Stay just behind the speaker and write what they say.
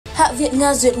Hạ viện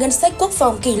Nga duyệt ngân sách quốc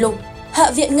phòng kỷ lục.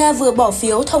 Hạ viện Nga vừa bỏ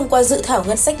phiếu thông qua dự thảo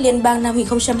ngân sách liên bang năm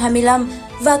 2025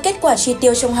 và kết quả chi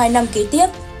tiêu trong 2 năm kế tiếp.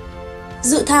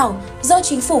 Dự thảo, do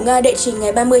chính phủ Nga đệ trình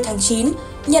ngày 30 tháng 9,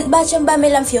 nhận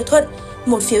 335 phiếu thuận,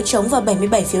 1 phiếu chống và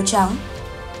 77 phiếu trắng.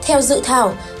 Theo dự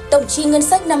thảo, tổng chi ngân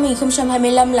sách năm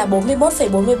 2025 là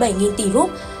 41,47 nghìn tỷ rúp,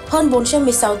 hơn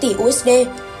 416 tỷ USD,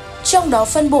 trong đó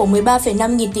phân bổ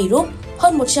 13,5 nghìn tỷ rúp,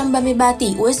 hơn 133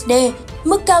 tỷ USD,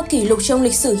 mức cao kỷ lục trong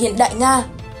lịch sử hiện đại Nga.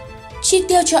 Chi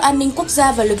tiêu cho an ninh quốc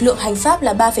gia và lực lượng hành pháp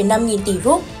là 3,5 nghìn tỷ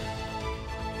rúp.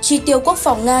 Chi tiêu quốc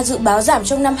phòng Nga dự báo giảm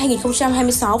trong năm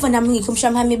 2026 và năm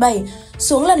 2027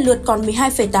 xuống lần lượt còn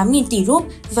 12,8 nghìn tỷ rúp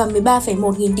và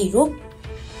 13,1 nghìn tỷ rúp.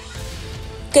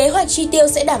 Kế hoạch chi tiêu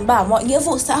sẽ đảm bảo mọi nghĩa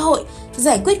vụ xã hội,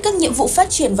 giải quyết các nhiệm vụ phát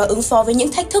triển và ứng phó với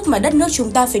những thách thức mà đất nước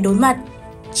chúng ta phải đối mặt.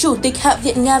 Chủ tịch Hạ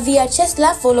viện Nga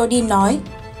Vyacheslav Volodin nói.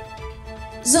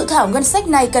 Dự thảo ngân sách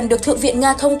này cần được Thượng viện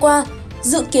Nga thông qua,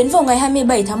 dự kiến vào ngày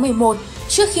 27 tháng 11,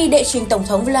 trước khi đệ trình Tổng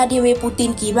thống Vladimir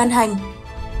Putin ký ban hành.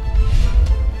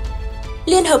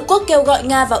 Liên Hợp Quốc kêu gọi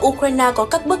Nga và Ukraine có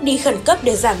các bước đi khẩn cấp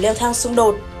để giảm leo thang xung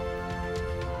đột.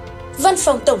 Văn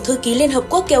phòng Tổng thư ký Liên Hợp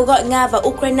Quốc kêu gọi Nga và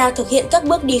Ukraine thực hiện các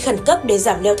bước đi khẩn cấp để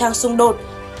giảm leo thang xung đột.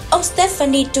 Ông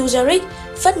Stephanie Dujarric,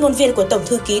 phát ngôn viên của Tổng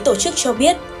thư ký tổ chức cho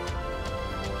biết.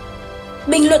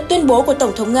 Bình luận tuyên bố của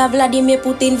Tổng thống Nga Vladimir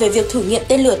Putin về việc thử nghiệm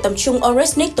tên lửa tầm trung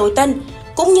Oresnik tối tân,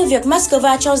 cũng như việc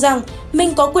Moscow cho rằng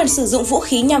mình có quyền sử dụng vũ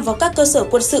khí nhằm vào các cơ sở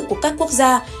quân sự của các quốc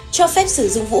gia, cho phép sử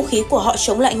dụng vũ khí của họ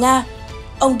chống lại Nga.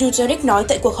 Ông Dujarric nói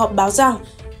tại cuộc họp báo rằng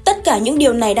tất cả những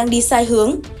điều này đang đi sai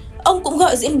hướng. Ông cũng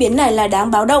gọi diễn biến này là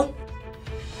đáng báo động.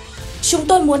 Chúng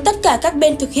tôi muốn tất cả các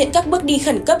bên thực hiện các bước đi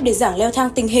khẩn cấp để giảm leo thang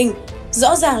tình hình,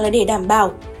 rõ ràng là để đảm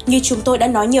bảo, như chúng tôi đã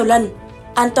nói nhiều lần,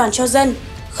 an toàn cho dân,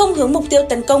 không hướng mục tiêu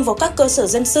tấn công vào các cơ sở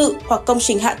dân sự hoặc công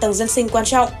trình hạ tầng dân sinh quan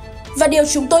trọng. Và điều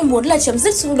chúng tôi muốn là chấm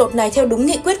dứt xung đột này theo đúng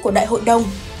nghị quyết của Đại hội đồng,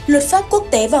 luật pháp quốc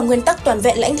tế và nguyên tắc toàn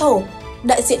vẹn lãnh thổ,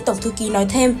 đại diện Tổng thư ký nói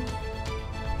thêm.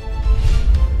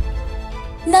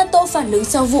 NATO phản ứng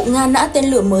sau vụ Nga nã tên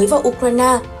lửa mới vào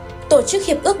Ukraine. Tổ chức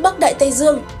Hiệp ước Bắc Đại Tây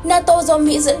Dương, NATO do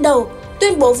Mỹ dẫn đầu,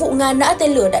 tuyên bố vụ Nga nã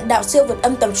tên lửa đạn đạo siêu vượt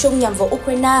âm tầm trung nhằm vào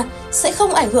Ukraine sẽ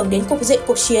không ảnh hưởng đến cục diện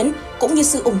cuộc chiến, cũng như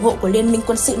sự ủng hộ của liên minh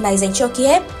quân sự này dành cho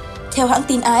Kiev. Theo hãng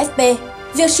tin AFP,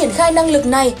 việc triển khai năng lực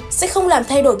này sẽ không làm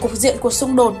thay đổi cục diện cuộc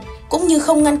xung đột, cũng như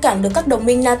không ngăn cản được các đồng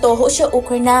minh NATO hỗ trợ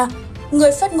Ukraine,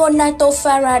 người phát ngôn NATO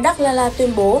Farah Dakhlala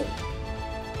tuyên bố.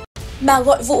 Bà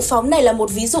gọi vụ phóng này là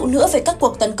một ví dụ nữa về các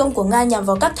cuộc tấn công của Nga nhằm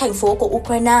vào các thành phố của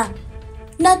Ukraine.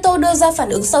 NATO đưa ra phản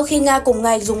ứng sau khi Nga cùng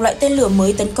ngày dùng loại tên lửa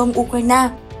mới tấn công Ukraine.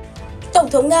 Tổng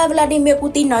thống Nga Vladimir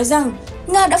Putin nói rằng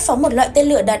Nga đã phóng một loại tên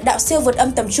lửa đạn đạo siêu vượt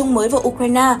âm tầm trung mới vào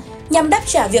Ukraine nhằm đáp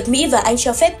trả việc Mỹ và Anh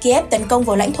cho phép Kiev tấn công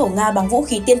vào lãnh thổ Nga bằng vũ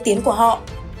khí tiên tiến của họ.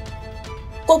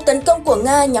 Cuộc tấn công của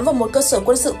Nga nhắm vào một cơ sở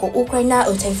quân sự của Ukraine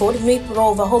ở thành phố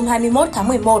Dnipro vào hôm 21 tháng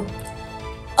 11.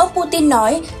 Ông Putin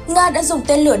nói Nga đã dùng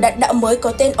tên lửa đạn đạo mới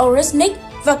có tên Oresnik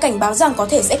và cảnh báo rằng có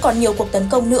thể sẽ còn nhiều cuộc tấn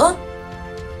công nữa.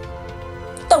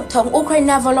 Tổng thống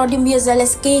Ukraine Volodymyr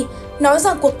Zelensky nói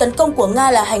rằng cuộc tấn công của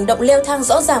Nga là hành động leo thang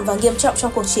rõ ràng và nghiêm trọng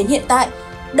trong cuộc chiến hiện tại,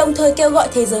 đồng thời kêu gọi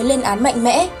thế giới lên án mạnh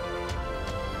mẽ.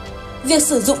 Việc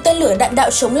sử dụng tên lửa đạn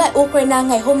đạo chống lại Ukraine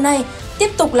ngày hôm nay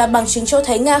tiếp tục là bằng chứng cho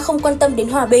thấy Nga không quan tâm đến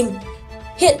hòa bình.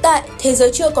 Hiện tại, thế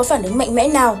giới chưa có phản ứng mạnh mẽ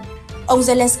nào, ông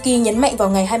Zelensky nhấn mạnh vào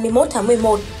ngày 21 tháng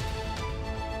 11.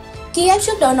 Kiev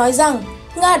trước đó nói rằng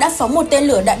Nga đã phóng một tên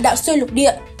lửa đạn đạo xuyên lục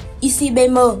địa,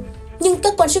 ICBM, nhưng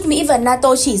các quan chức Mỹ và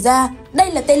NATO chỉ ra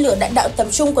đây là tên lửa đạn đạo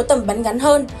tầm trung có tầm bắn ngắn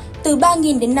hơn, từ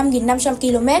 3.000 đến 5.500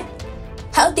 km.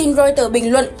 Hãng tin Reuters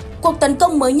bình luận, cuộc tấn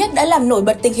công mới nhất đã làm nổi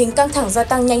bật tình hình căng thẳng gia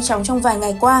tăng nhanh chóng trong vài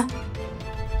ngày qua.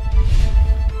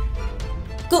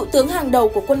 Cựu tướng hàng đầu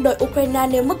của quân đội Ukraine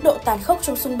nêu mức độ tàn khốc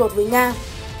trong xung đột với Nga.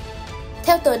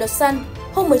 Theo tờ The Sun,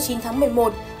 hôm 19 tháng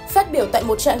 11, phát biểu tại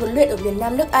một trại huấn luyện ở miền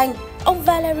Nam nước Anh, ông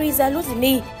Valery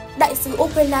Zaluzhny, đại sứ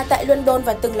Ukraine tại London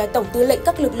và từng là tổng tư lệnh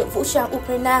các lực lượng vũ trang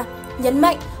Ukraine, nhấn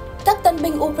mạnh các tân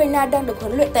binh Ukraine đang được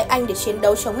huấn luyện tại Anh để chiến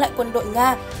đấu chống lại quân đội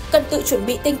Nga, cần tự chuẩn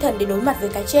bị tinh thần để đối mặt với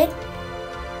cái chết.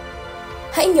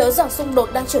 Hãy nhớ rằng xung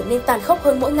đột đang trở nên tàn khốc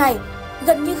hơn mỗi ngày,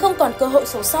 gần như không còn cơ hội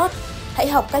sống sót. Hãy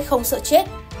học cách không sợ chết,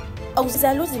 ông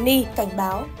Zaluzhny cảnh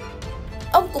báo.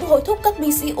 Ông cũng hối thúc các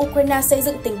binh sĩ Ukraine xây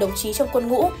dựng tình đồng chí trong quân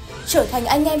ngũ, trở thành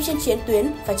anh em trên chiến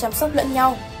tuyến và chăm sóc lẫn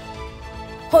nhau.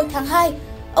 Hồi tháng 2,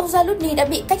 ông Zaluzhny đã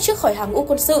bị cách chức khỏi hàng ngũ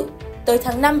quân sự. Tới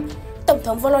tháng 5, Tổng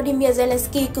thống Volodymyr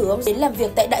Zelensky cử ông đến làm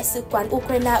việc tại Đại sứ quán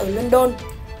Ukraine ở London.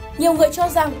 Nhiều người cho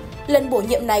rằng lần bổ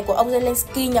nhiệm này của ông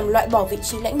Zelensky nhằm loại bỏ vị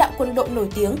trí lãnh đạo quân đội nổi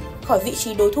tiếng khỏi vị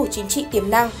trí đối thủ chính trị tiềm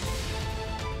năng.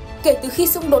 Kể từ khi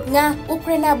xung đột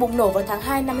Nga-Ukraine bùng nổ vào tháng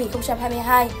 2 năm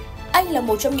 2022, Anh là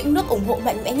một trong những nước ủng hộ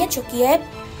mạnh mẽ nhất cho Kiev.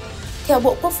 Theo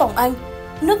Bộ Quốc phòng Anh,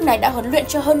 nước này đã huấn luyện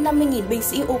cho hơn 50.000 binh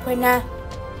sĩ Ukraine.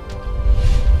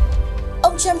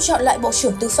 Ông Trump chọn lại Bộ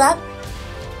trưởng Tư pháp.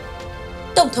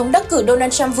 Tổng thống đắc cử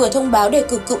Donald Trump vừa thông báo đề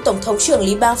cử cựu Tổng thống trưởng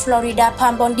lý bang Florida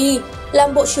Pam Bondi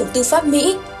làm Bộ trưởng Tư pháp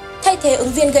Mỹ, thay thế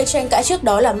ứng viên gây tranh cãi trước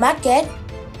đó là Matt Gaetz.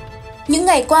 Những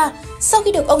ngày qua, sau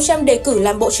khi được ông Trump đề cử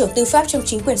làm Bộ trưởng Tư pháp trong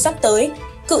chính quyền sắp tới,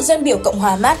 cựu dân biểu Cộng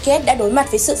hòa Matt Gaetz đã đối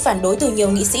mặt với sự phản đối từ nhiều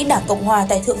nghị sĩ Đảng Cộng hòa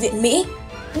tại Thượng viện Mỹ.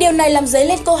 Điều này làm dấy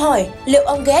lên câu hỏi liệu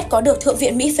ông Gaetz có được Thượng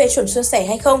viện Mỹ phê chuẩn suôn sẻ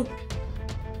hay không.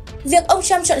 Việc ông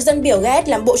Trump chọn dân biểu Gaetz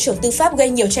làm Bộ trưởng Tư pháp gây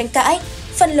nhiều tranh cãi,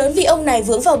 phần lớn vì ông này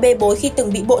vướng vào bê bối khi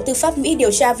từng bị Bộ Tư pháp Mỹ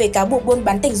điều tra về cáo buộc buôn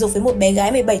bán tình dục với một bé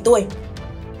gái 17 tuổi.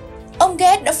 Ông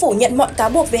Gaetz đã phủ nhận mọi cáo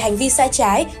buộc về hành vi sai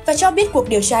trái và cho biết cuộc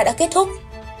điều tra đã kết thúc.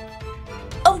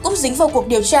 Ông cũng dính vào cuộc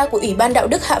điều tra của Ủy ban Đạo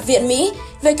đức Hạ viện Mỹ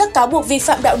về các cáo buộc vi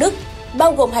phạm đạo đức,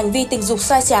 bao gồm hành vi tình dục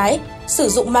sai trái, sử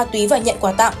dụng ma túy và nhận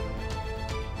quà tặng.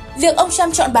 Việc ông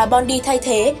Trump chọn bà Bondi thay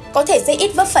thế có thể sẽ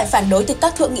ít vấp phải phản đối từ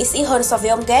các thượng nghị sĩ hơn so với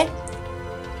ông Gaetz.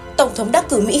 Tổng thống đắc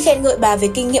cử Mỹ khen ngợi bà về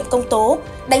kinh nghiệm công tố,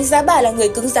 đánh giá bà là người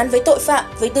cứng rắn với tội phạm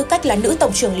với tư cách là nữ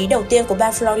tổng trưởng lý đầu tiên của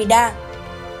bang Florida.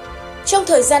 Trong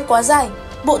thời gian quá dài,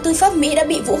 Bộ Tư pháp Mỹ đã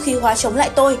bị vũ khí hóa chống lại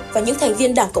tôi và những thành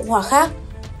viên Đảng Cộng hòa khác.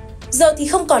 Giờ thì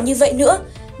không còn như vậy nữa,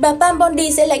 bà Pam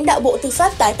Bondi sẽ lãnh đạo Bộ Tư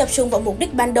pháp tái tập trung vào mục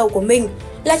đích ban đầu của mình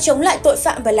là chống lại tội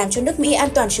phạm và làm cho nước Mỹ an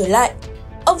toàn trở lại.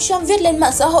 Ông Trump viết lên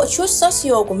mạng xã hội Truth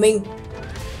Social của mình.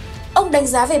 Ông đánh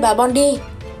giá về bà Bondi,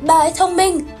 bà ấy thông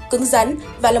minh, cứng rắn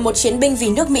và là một chiến binh vì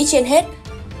nước Mỹ trên hết.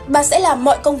 Bà sẽ làm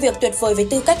mọi công việc tuyệt vời với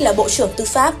tư cách là Bộ trưởng Tư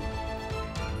pháp.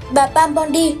 Bà Pam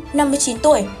Bondi, 59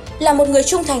 tuổi, là một người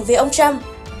trung thành với ông Trump.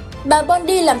 Bà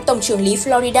Bondi làm Tổng trưởng lý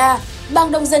Florida,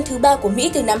 bang đông dân thứ 3 của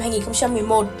Mỹ từ năm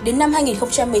 2011 đến năm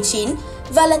 2019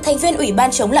 và là thành viên Ủy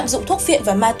ban chống lạm dụng thuốc phiện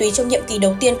và ma túy trong nhiệm kỳ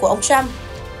đầu tiên của ông Trump.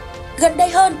 Gần đây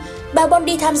hơn, bà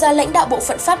Bondi tham gia lãnh đạo bộ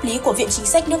phận pháp lý của Viện Chính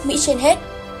sách nước Mỹ trên hết.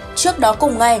 Trước đó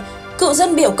cùng ngày, cựu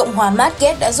dân biểu Cộng hòa Matt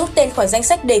Gaetz đã rút tên khỏi danh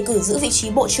sách đề cử giữ vị trí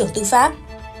Bộ trưởng Tư pháp.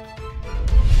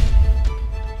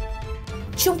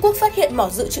 Trung Quốc phát hiện mỏ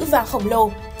dự trữ vàng khổng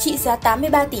lồ, trị giá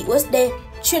 83 tỷ USD.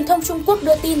 Truyền thông Trung Quốc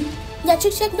đưa tin, nhà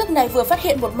chức trách nước này vừa phát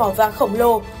hiện một mỏ vàng khổng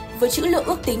lồ với trữ lượng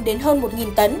ước tính đến hơn 1.000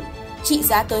 tấn, trị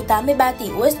giá tới 83 tỷ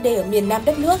USD ở miền nam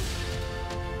đất nước.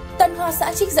 Tân Hoa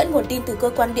Xã trích dẫn nguồn tin từ cơ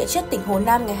quan địa chất tỉnh Hồ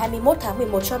Nam ngày 21 tháng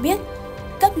 11 cho biết,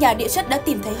 các nhà địa chất đã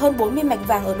tìm thấy hơn 40 mạch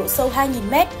vàng ở độ sâu 2.000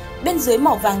 m bên dưới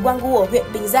mỏ vàng Gwanggu ở huyện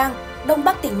Bình Giang, đông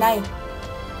bắc tỉnh này.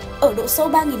 Ở độ sâu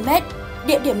 3.000 m,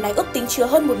 địa điểm này ước tính chứa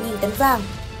hơn 1.000 tấn vàng.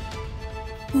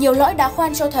 Nhiều lõi đá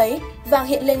khoan cho thấy vàng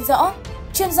hiện lên rõ.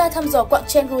 Chuyên gia thăm dò quặng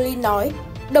Chen Rulin nói,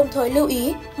 đồng thời lưu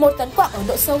ý, một tấn quặng ở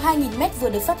độ sâu 2.000 m vừa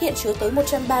được phát hiện chứa tới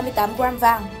 138 gram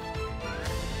vàng.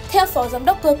 Theo Phó Giám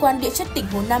đốc Cơ quan Địa chất tỉnh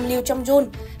Hồ Nam Lưu Trong Jun,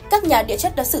 các nhà địa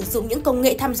chất đã sử dụng những công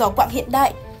nghệ thăm dò quặng hiện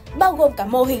đại, bao gồm cả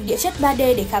mô hình địa chất 3D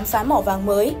để khám phá mỏ vàng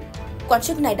mới. Quan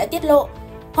chức này đã tiết lộ,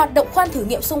 hoạt động khoan thử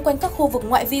nghiệm xung quanh các khu vực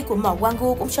ngoại vi của mỏ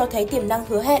Gwanggu cũng cho thấy tiềm năng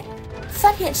hứa hẹn.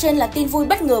 Phát hiện trên là tin vui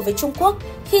bất ngờ với Trung Quốc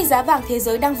khi giá vàng thế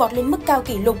giới đang vọt lên mức cao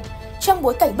kỷ lục. Trong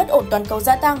bối cảnh bất ổn toàn cầu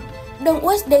gia tăng, đồng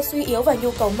USD suy yếu và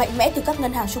nhu cầu mạnh mẽ từ các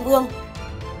ngân hàng trung ương.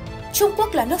 Trung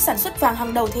Quốc là nước sản xuất vàng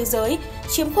hàng đầu thế giới,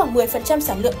 chiếm khoảng 10%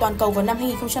 sản lượng toàn cầu vào năm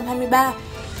 2023,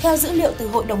 theo dữ liệu từ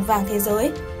Hội đồng Vàng Thế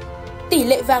giới. Tỷ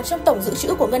lệ vàng trong tổng dự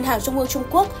trữ của Ngân hàng Trung ương Trung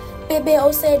Quốc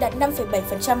PBOC đạt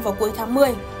 5,7% vào cuối tháng 10.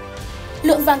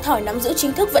 Lượng vàng thỏi nắm giữ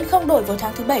chính thức vẫn không đổi vào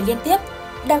tháng thứ 7 liên tiếp,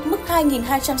 đạt mức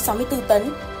 2.264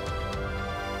 tấn.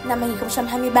 Năm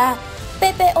 2023,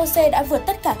 PBOC đã vượt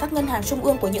tất cả các ngân hàng trung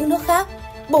ương của những nước khác,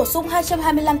 bổ sung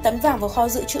 225 tấn vàng vào kho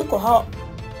dự trữ của họ.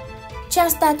 Trang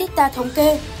Statista thống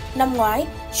kê, năm ngoái,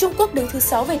 Trung Quốc đứng thứ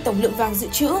 6 về tổng lượng vàng dự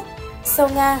trữ, sau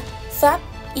Nga, Pháp,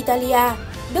 Italia,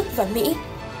 Đức và Mỹ.